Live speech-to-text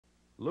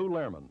Lou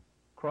Lehrman,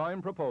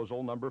 crime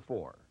proposal number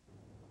 4.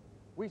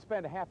 We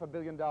spend $500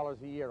 million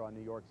a year on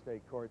New York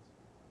state courts,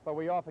 but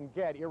we often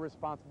get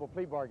irresponsible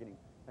plea bargaining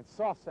and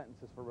soft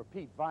sentences for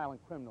repeat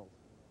violent criminals.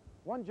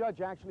 One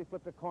judge actually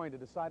flipped a coin to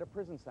decide a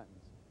prison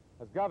sentence.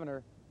 As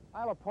governor,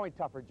 I'll appoint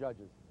tougher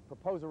judges,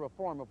 propose a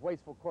reform of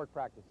wasteful court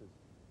practices,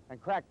 and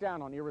crack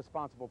down on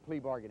irresponsible plea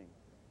bargaining.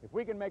 If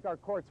we can make our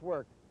courts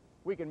work,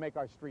 we can make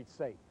our streets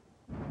safe.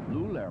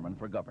 Lou Lehrman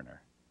for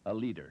governor, a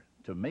leader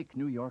to make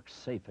New York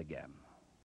safe again.